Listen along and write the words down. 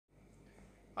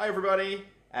Hi everybody,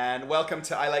 and welcome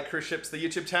to I Like Cruise Ships, the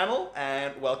YouTube channel,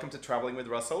 and welcome to Traveling with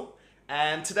Russell.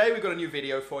 And today we've got a new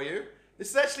video for you. This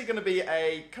is actually going to be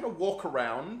a kind of walk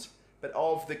around, but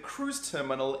of the cruise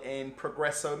terminal in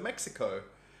Progreso, Mexico.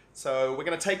 So we're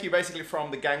going to take you basically from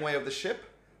the gangway of the ship.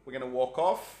 We're going to walk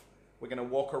off, we're going to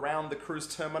walk around the cruise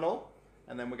terminal,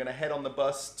 and then we're going to head on the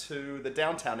bus to the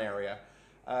downtown area.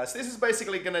 So this is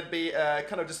basically going to be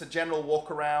kind of just a general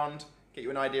walk around, get you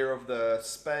an idea of the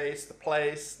space, the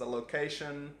place, the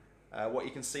location, what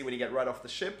you can see when you get right off the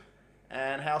ship,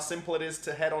 and how simple it is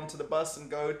to head onto the bus and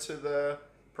go to the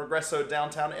Progreso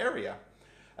downtown area.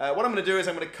 What I'm going to do is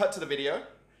I'm going to cut to the video,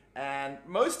 and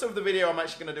most of the video I'm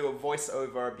actually going to do a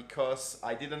voiceover because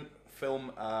I didn't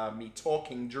film me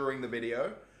talking during the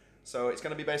video. So it's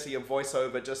going to be basically a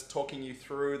voiceover just talking you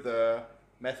through the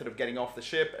method of getting off the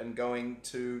ship and going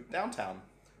to downtown.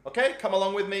 Okay, come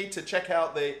along with me to check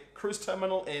out the cruise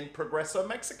terminal in Progreso,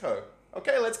 Mexico.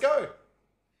 Okay, let's go.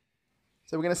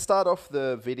 So we're going to start off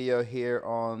the video here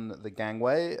on the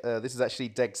gangway. This is actually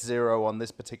deck 0 on this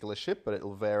particular ship, but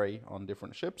it'll vary on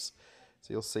different ships.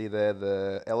 So you'll see there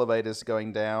the elevators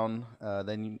going down.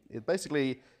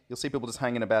 Basically, you'll see people just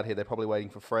hanging about here. They're probably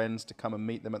waiting for friends to come and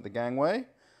meet them at the gangway.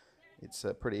 It's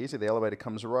pretty easy. The elevator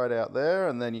comes right out there,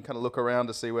 and then you kind of look around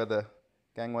to see where the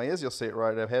gangway is. You'll see it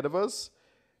right ahead of us.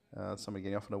 Somebody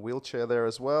getting off in a wheelchair there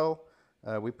as well.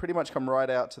 We pretty much come right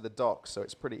out to the dock, so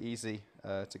it's pretty easy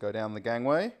to go down the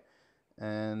gangway.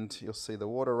 And you'll see the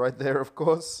water right there, of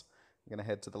course. We're going to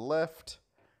head to the left.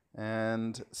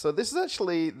 And so this is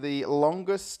actually the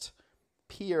longest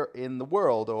pier in the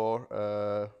world,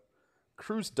 or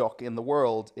cruise dock in the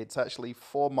world. It's actually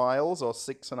 4 miles or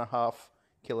 6.5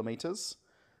 kilometers.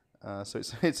 So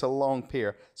it's a long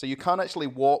pier. So you can't actually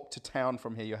walk to town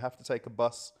from here. You have to take a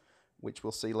bus, which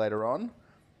we'll see later on.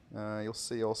 You'll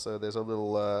see also there's a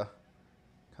little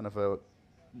kind of a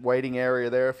waiting area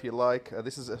there if you like.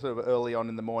 This is sort of early on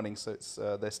in the morning, so it's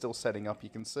they're still setting up, you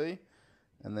can see.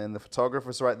 And then the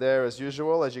photographer's right there as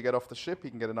usual. As you get off the ship,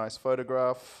 you can get a nice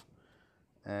photograph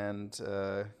and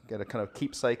get a kind of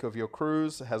keepsake of your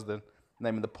cruise. It has the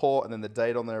name of the port and then the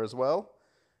date on there as well.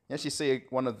 You actually see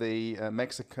one of the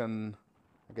Mexican,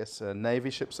 I guess,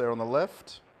 Navy ships there on the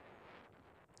left.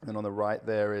 And on the right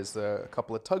there is a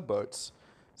couple of tugboats.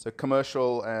 So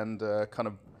commercial and kind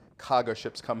of cargo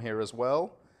ships come here as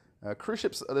well. Cruise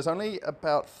ships, there's only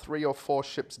about 3 or 4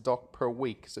 ships docked per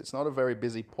week, so it's not a very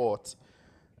busy port.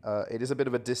 It is a bit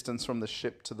of a distance from the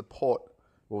ship to the port,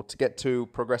 or to get to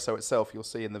Progreso itself, you'll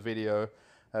see in the video.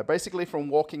 Basically from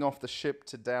walking off the ship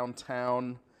to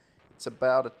downtown, it's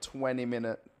about a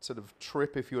 20-minute sort of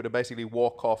trip if you were to basically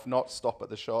walk off, not stop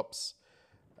at the shops.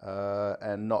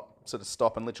 And not sort of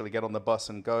stop and literally get on the bus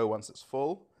and go once it's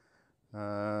full.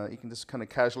 You can just kind of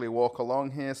casually walk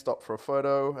along here, stop for a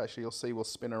photo. Actually, you'll see we'll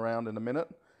spin around in a minute.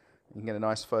 You can get a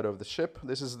nice photo of the ship.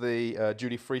 This is the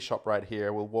duty-free shop right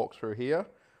here. We'll walk through here.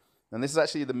 And this is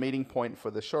actually the meeting point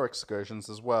for the shore excursions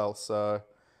as well. So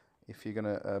if you're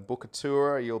going to book a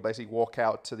tour, you'll basically walk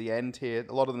out to the end here.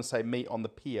 A lot of them say meet on the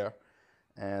pier.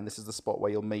 And this is the spot where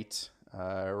you'll meet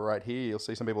right here. You'll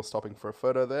see some people stopping for a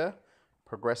photo there.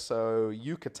 Progreso,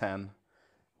 Yucatan.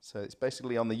 So it's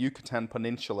basically on the Yucatan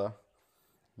Peninsula,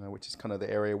 which is kind of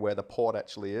the area where the port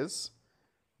actually is.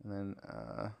 And then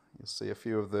you'll see a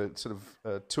few of the sort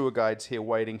of tour guides here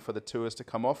waiting for the tours to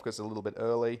come off because it's a little bit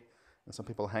early. And some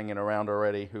people hanging around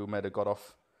already who might have got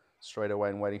off straight away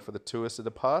and waiting for the tours to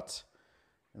depart.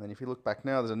 And then if you look back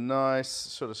now, there's a nice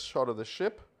sort of shot of the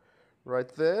ship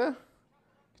right there.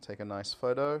 You can take a nice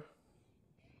photo.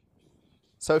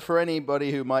 So for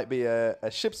anybody who might be a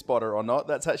ship spotter or not,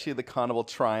 that's actually the Carnival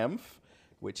Triumph,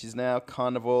 which is now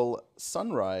Carnival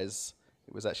Sunrise.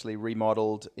 It was actually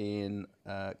remodeled in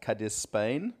Cadiz,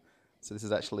 Spain. So this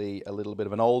is actually a little bit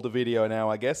of an older video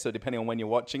now, I guess. So depending on when you're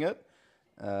watching it,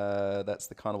 that's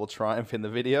the Carnival Triumph in the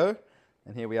video.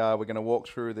 And here we are. We're going to walk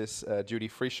through this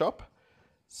duty-free shop.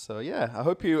 So yeah, I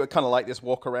hope you kind of like this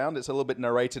walk around. It's a little bit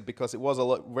narrated because it was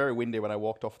very windy when I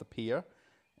walked off the pier.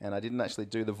 And I didn't actually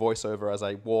do the voiceover as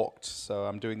I walked, so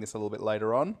I'm doing this a little bit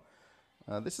later on.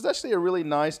 This is actually a really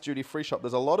nice duty-free shop.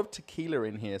 There's a lot of tequila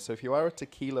in here, so if you are a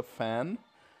tequila fan,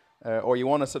 or you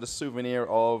want a sort of souvenir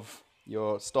of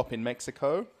your stop in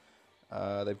Mexico,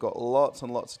 they've got lots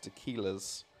and lots of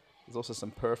tequilas. There's also some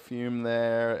perfume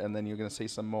there, and then you're going to see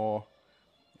some more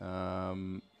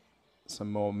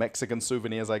Mexican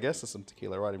souvenirs, I guess. There's some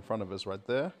tequila right in front of us right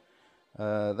there.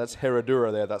 That's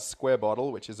Herradura there, that's square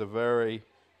bottle, which is a very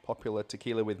popular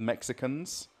tequila with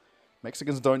Mexicans.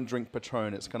 Mexicans don't drink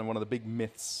Patron. It's kind of one of the big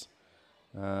myths.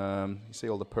 You see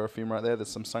all the perfume right there. There's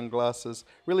some sunglasses.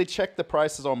 Really check the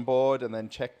prices on board and then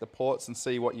check the ports and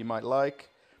see what you might like.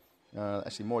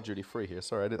 Actually, more duty-free here.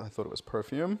 Sorry, I thought it was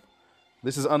perfume.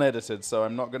 This is unedited, so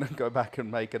I'm not going to go back and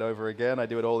make it over again. I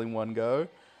do it all in one go.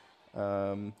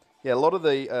 Yeah, a lot of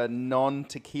the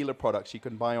non-tequila products you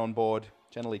can buy on board,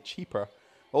 generally cheaper.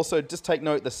 Also, just take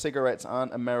note, the cigarettes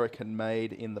aren't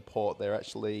American-made in the port. They're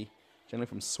actually generally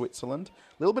from Switzerland.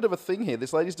 A little bit of a thing here.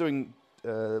 This lady's doing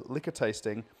liquor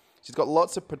tasting. She's got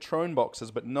lots of Patron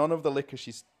boxes, but none of the liquor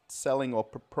she's selling or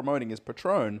promoting is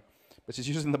Patron. But she's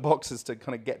using the boxes to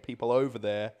kind of get people over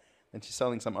there, and she's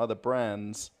selling some other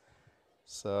brands.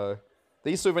 So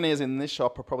these souvenirs in this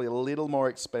shop are probably a little more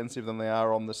expensive than they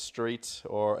are on the street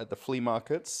or at the flea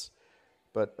markets.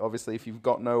 But obviously, if you've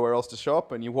got nowhere else to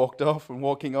shop and you walked off and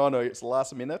walking on, or it's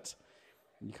last minute,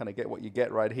 you kind of get what you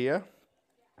get right here.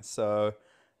 So,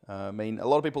 I mean, a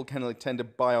lot of people kind of tend to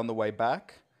buy on the way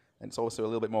back, and it's also a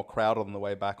little bit more crowded on the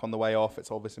way back. On the way off,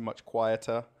 it's obviously much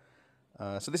quieter.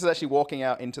 So this is actually walking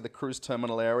out into the cruise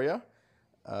terminal area.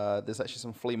 There's actually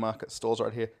some flea market stalls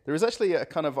right here. There is actually a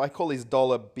kind of, I call these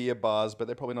dollar beer bars, but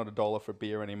they're probably not $1 for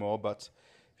beer anymore. But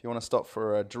if you want to stop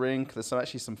for a drink, there's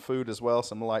actually some food as well,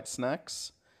 some light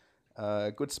snacks.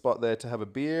 Good spot there to have a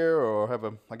beer or have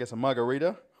I guess a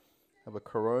margarita, have a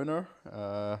Corona.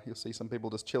 You'll see some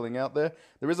people just chilling out there.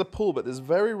 There is a pool, but there's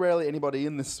very rarely anybody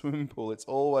in this swimming pool. It's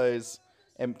always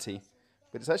empty.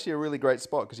 But it's actually a really great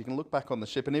spot because you can look back on the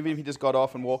ship. And even if you just got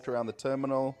off and walked around the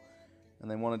terminal and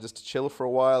then wanted just to chill for a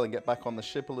while and get back on the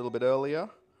ship a little bit earlier,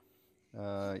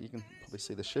 you can probably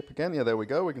see the ship again. Yeah, there we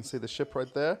go. We can see the ship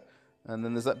right there. And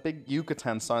then there's that big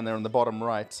Yucatan sign there on the bottom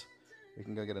right. We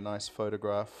can go get a nice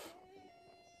photograph.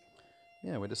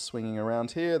 Yeah, we're just swinging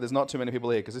around here. There's not too many people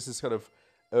here because this is sort of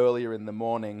earlier in the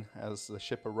morning as the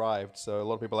ship arrived. So a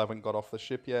lot of people haven't got off the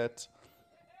ship yet.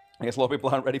 I guess a lot of people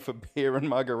aren't ready for beer and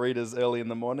margaritas early in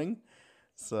the morning.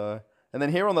 So, and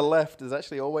then here on the left, there's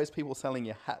actually always people selling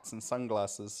you hats and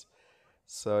sunglasses.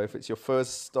 So if it's your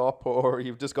first stop or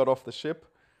you've just got off the ship,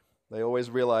 they always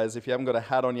realize if you haven't got a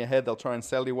hat on your head, they'll try and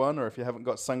sell you one. Or if you haven't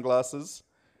got sunglasses,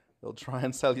 they'll try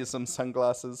and sell you some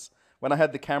sunglasses. When I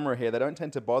had the camera here, they don't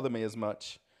tend to bother me as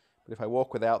much. But if I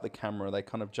walk without the camera, they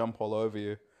kind of jump all over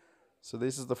you. So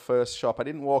this is the first shop. I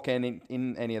didn't walk in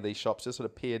any of these shops, just sort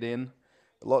of peered in.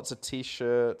 Lots of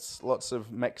T-shirts, lots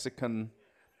of Mexican,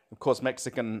 of course,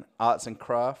 Mexican arts and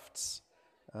crafts.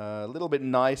 A little bit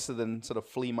nicer than sort of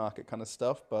flea market kind of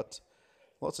stuff, but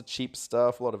lots of cheap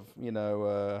stuff, a lot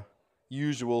of,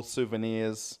 usual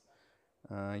souvenirs.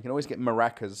 You can always get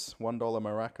maracas, $1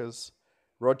 maracas.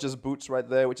 Roger's Boots right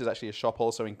there, which is actually a shop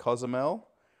also in Cozumel.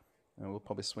 And we'll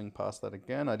probably swing past that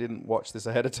again. I didn't watch this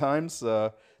ahead of time,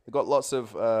 so they've got lots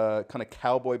of kind of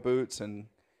cowboy boots and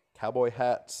cowboy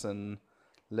hats and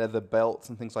leather belts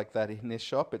and things like that in this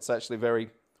shop. It's actually very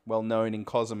well known in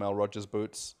Cozumel, Roger's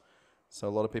Boots. So a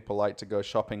lot of people like to go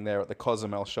shopping there at the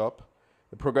Cozumel shop.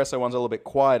 The Progreso one's a little bit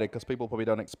quieter because people probably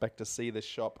don't expect to see this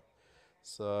shop.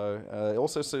 So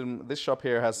also this shop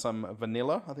here has some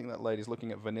vanilla. I think that lady's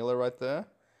looking at vanilla right there.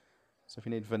 So if you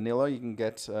need vanilla, you can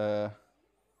get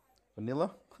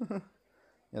vanilla. Yeah,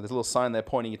 there's a little sign there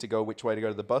pointing you to go which way to go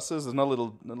to the buses. There's another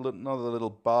little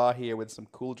bar here with some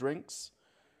cool drinks.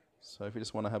 So if you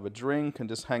just want to have a drink and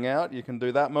just hang out, you can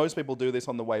do that. Most people do this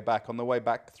on the way back. On the way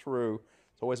back through,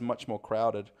 it's always much more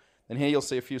crowded. And here you'll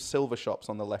see a few silver shops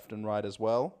on the left and right as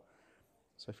well.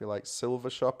 So if you like silver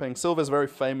shopping, silver is very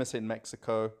famous in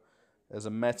Mexico as a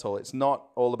metal. It's not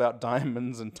all about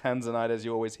diamonds and tanzanite as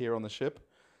you always hear on the ship.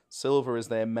 Silver is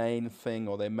their main thing,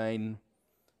 or their main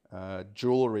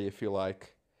jewelry, if you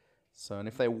like. So, and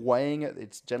if they're weighing it,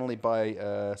 it's generally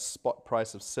by spot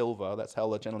price of silver. That's how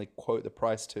they generally quote the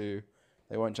price to.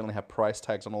 They won't generally have price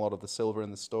tags on a lot of the silver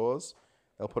in the stores.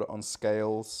 They'll put it on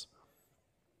scales.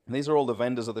 And these are all the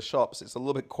vendors of the shops. It's a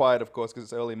little bit quiet, of course, because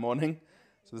it's early morning.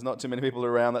 So there's not too many people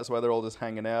around. That's why they're all just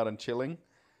hanging out and chilling.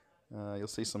 You'll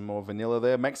see some more vanilla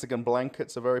there. Mexican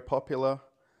blankets are very popular.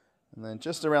 And then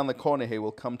just around the corner here,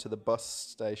 we'll come to the bus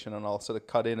station, and I'll sort of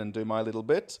cut in and do my little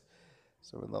bit.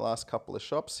 So in the last couple of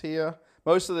shops here,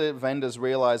 most of the vendors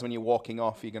realize when you're walking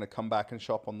off, you're going to come back and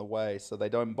shop on the way, so they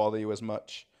don't bother you as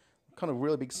much. Kind of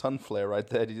really big sun flare right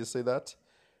there. Did you see that?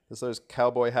 There's those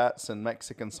cowboy hats and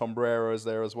Mexican sombreros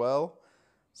there as well.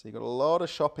 So you've got a lot of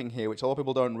shopping here, which a lot of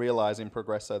people don't realize in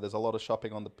Progreso. There's a lot of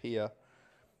shopping on the pier.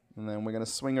 And then we're going to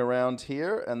swing around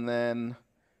here, and then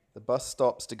the bus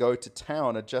stops to go to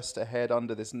town are just ahead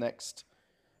under this next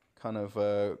kind of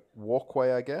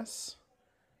walkway, I guess.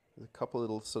 There's a couple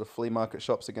little sort of flea market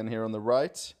shops again here on the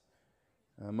right.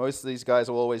 Most of these guys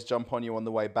will always jump on you on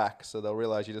the way back, so they'll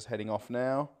realize you're just heading off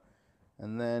now.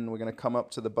 And then we're going to come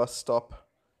up to the bus stop.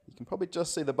 You can probably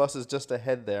just see the buses just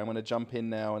ahead there. I'm going to jump in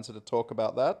now and sort of talk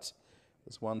about that.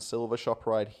 There's one silver shop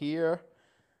right here.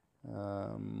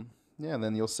 Yeah, and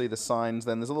then you'll see the signs.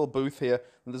 Then there's a little booth here.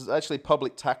 And there's actually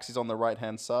public taxis on the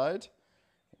right-hand side.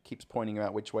 It keeps pointing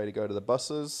out which way to go to the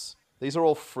buses. These are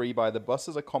all free by the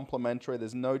buses are complimentary.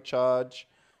 There's no charge.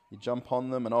 You jump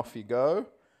on them and off you go.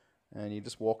 And you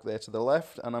just walk there to the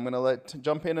left. And I'm going to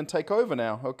jump in and take over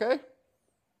now, okay?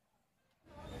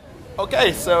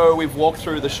 Okay, so we've walked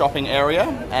through the shopping area.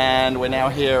 And we're now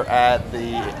here at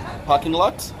the parking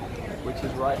lot, which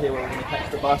is right here where we're going to catch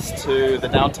the bus to the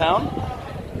downtown.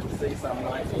 You'll see some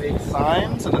nice big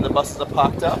signs, and then the buses are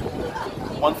parked up.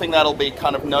 One thing that'll be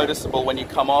kind of noticeable when you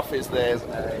come off is there's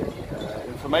an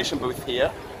information booth here,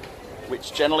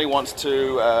 which generally wants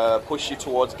to push you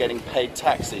towards getting paid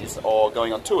taxis or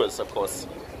going on tours, of course.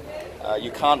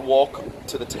 You can't walk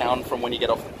to the town from when you get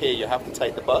off the pier, you have to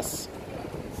take the bus.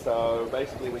 So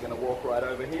basically we're going to walk right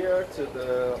over here to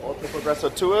the Downtown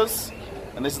Progreso tours.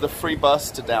 And this is the free bus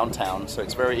to downtown, so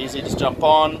it's very easy. Just jump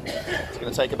on. It's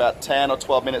going to take about 10 or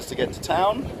 12 minutes to get to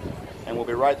town, and we'll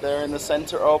be right there in the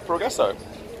center of Progreso.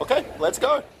 Okay, let's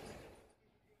go.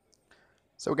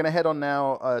 So we're going to head on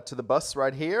now to the bus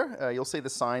right here. You'll see the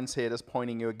signs here just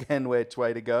pointing you again which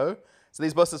way to go. So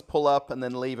these buses pull up and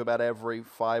then leave about every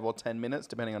 5 or 10 minutes,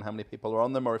 depending on how many people are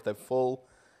on them or if they're full.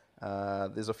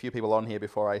 There's a few people on here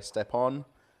before I step on.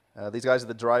 These guys are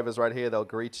the drivers right here. They'll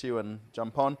greet you and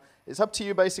jump on. It's up to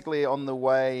you basically on the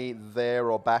way there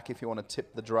or back if you want to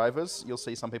tip the drivers. You'll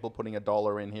see some people putting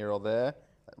 $1 in here or there,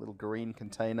 that little green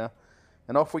container,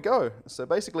 and off we go. So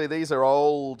basically these are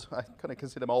old, I kind of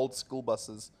consider them old school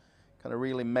buses, kind of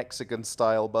really Mexican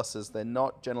style buses. They're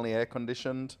not generally air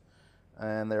conditioned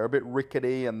and they're a bit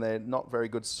rickety and they're not very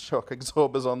good shock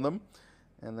absorbers on them.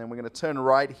 And then we're going to turn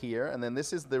right here, and then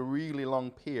this is the really long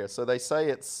pier. So they say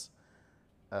it's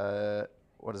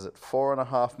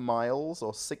 4.5 miles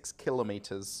or 6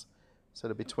 kilometers,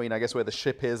 sort of between, I guess, where the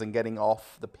ship is and getting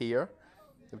off the pier.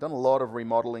 They've done a lot of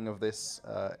remodeling of this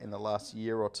in the last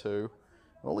year or two.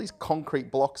 All these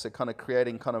concrete blocks are kind of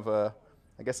creating kind of a,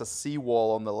 I guess, a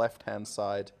seawall on the left-hand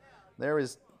side. There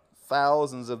is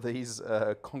thousands of these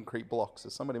concrete blocks. So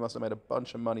somebody must have made a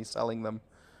bunch of money selling them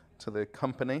to the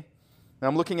company. Now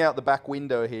I'm looking out the back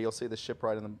window here. You'll see the ship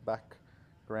right in the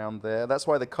background there. That's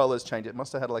why the colors change. It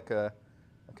must have had like a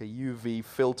UV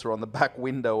filter on the back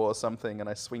window or something, and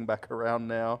I swing back around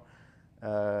now.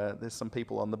 There's some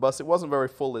people on the bus. It wasn't very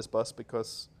full, this bus,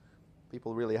 because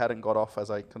people really hadn't got off, as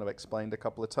I kind of explained a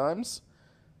couple of times.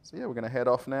 So yeah, we're going to head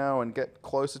off now and get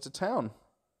closer to town.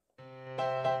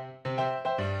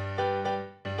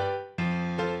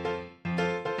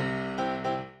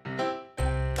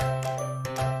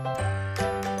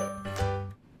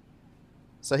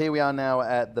 So here we are now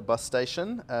at the bus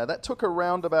station. That took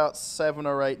around about 7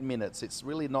 or 8 minutes. It's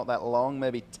really not that long,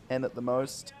 maybe 10 at the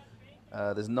most.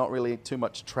 There's not really too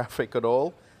much traffic at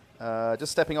all.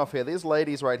 Just stepping off here, these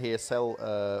ladies right here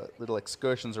sell little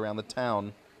excursions around the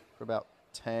town for about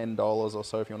 $10 or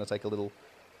so if you want to take a little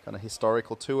kind of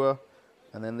historical tour.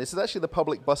 And then this is actually the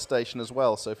public bus station as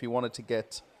well. So if you wanted to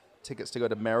get tickets to go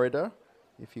to Merida,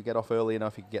 if you get off early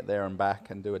enough, you can get there and back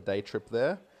and do a day trip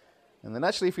there. And then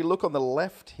actually, if you look on the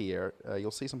left here,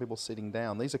 you'll see some people sitting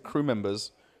down. These are crew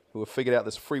members who have figured out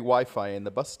this free Wi-Fi in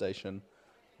the bus station.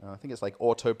 I think it's like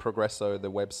Auto Progreso, the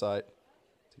website,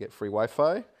 to get free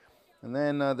Wi-Fi. And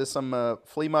then there's some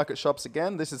flea market shops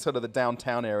again. This is sort of the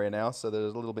downtown area now, so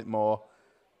there's a little bit more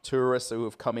tourists who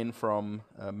have come in from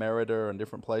Merida and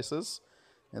different places.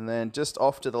 And then just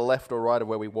off to the left or right of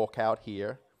where we walk out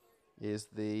here is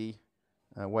the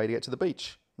way to get to the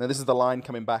beach. Now this is the line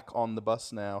coming back on the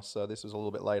bus now, so this was a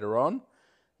little bit later on.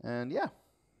 And yeah.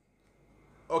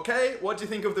 Okay, what do you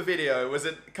think of the video? Was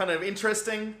it kind of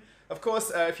interesting? Of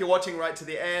course, if you're watching right to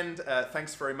the end,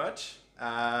 thanks very much.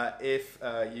 If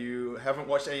you haven't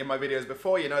watched any of my videos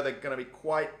before, you know they're going to be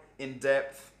quite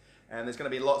in-depth, and there's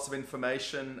going to be lots of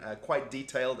information, quite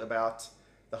detailed about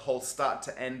the whole start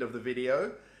to end of the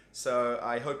video. So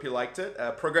I hope you liked it.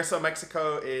 Progreso,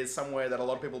 Mexico is somewhere that a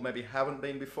lot of people maybe haven't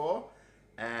been before,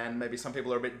 and maybe some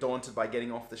people are a bit daunted by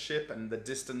getting off the ship and the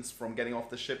distance from getting off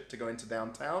the ship to go into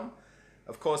downtown.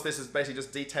 Of course, this is basically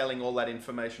just detailing all that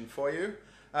information for you.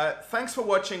 Thanks for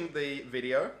watching the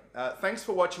video. Thanks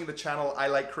for watching the channel I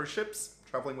Like Cruise Ships,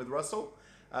 Traveling with Russell.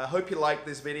 Hope you liked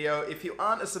this video. If you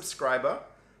aren't a subscriber,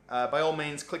 by all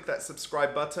means click that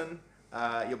subscribe button.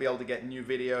 You'll be able to get new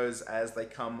videos as they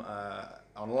come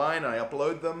online and I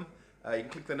upload them. You can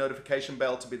click the notification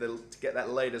bell to get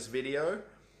that latest video.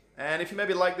 And if you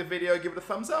maybe like the video, give it a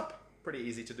thumbs up. Pretty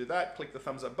easy to do that. Click the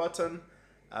thumbs up button.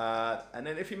 And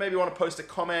then if you maybe want to post a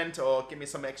comment or give me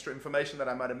some extra information that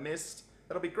I might have missed,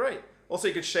 that'll be great. Also,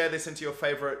 you could share this into your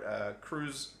favorite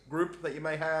cruise group that you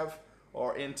may have,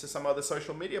 or into some other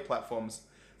social media platforms.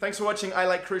 Thanks for watching I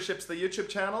Like Cruise Ships, the YouTube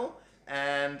channel,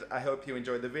 and I hope you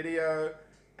enjoyed the video,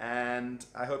 and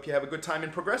I hope you have a good time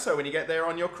in Progreso when you get there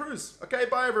on your cruise. Okay,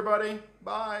 bye everybody.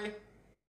 Bye.